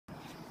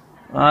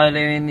I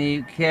live in the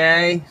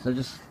UK, so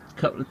just a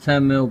couple of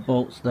 10mm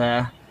bolts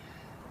there.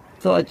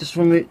 Thought I'd just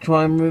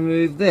try and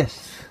remove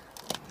this.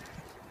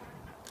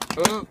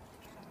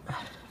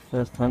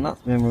 First time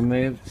that's been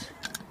removed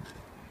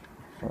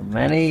for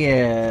many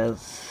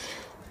years.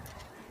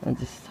 And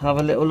just have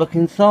a little look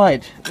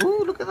inside.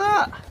 Ooh, look at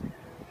that!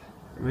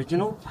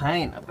 Original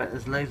paint. I bet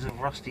there's loads of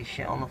rusty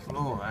shit on the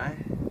floor, eh?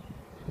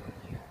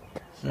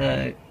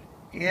 So,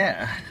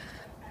 yeah.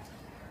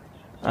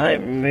 I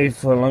haven't moved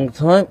for a long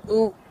time.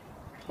 Ooh,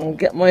 I'll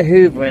get my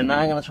Hoover in now.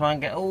 I'm going to try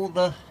and get all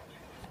the...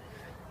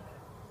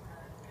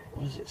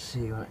 What does it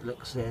see when it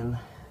looks in?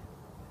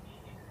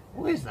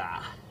 What is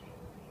that?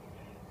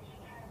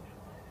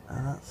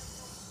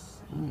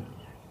 That's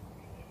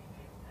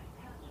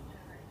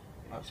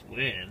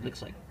weird. It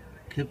looks like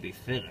it could be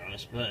filler, I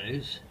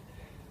suppose.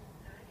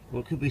 Or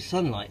it could be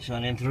sunlight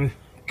shining through.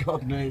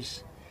 God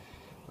knows.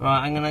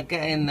 Right, I'm going to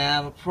get in there,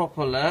 have a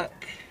proper look.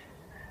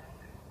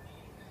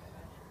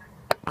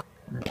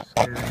 Let's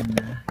go in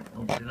there.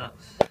 Obviously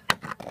that's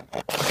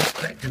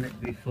expecting it to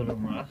be full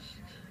of rust.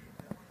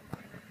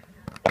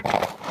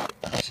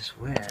 It's just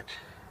weird.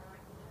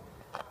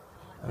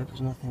 I hope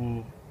there's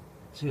nothing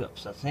too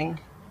upsetting.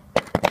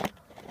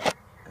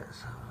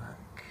 Let's have a look.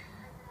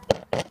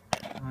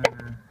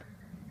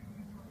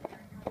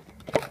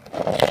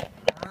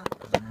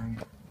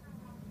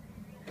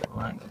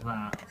 Like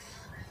that.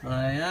 So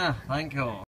yeah, thank you all.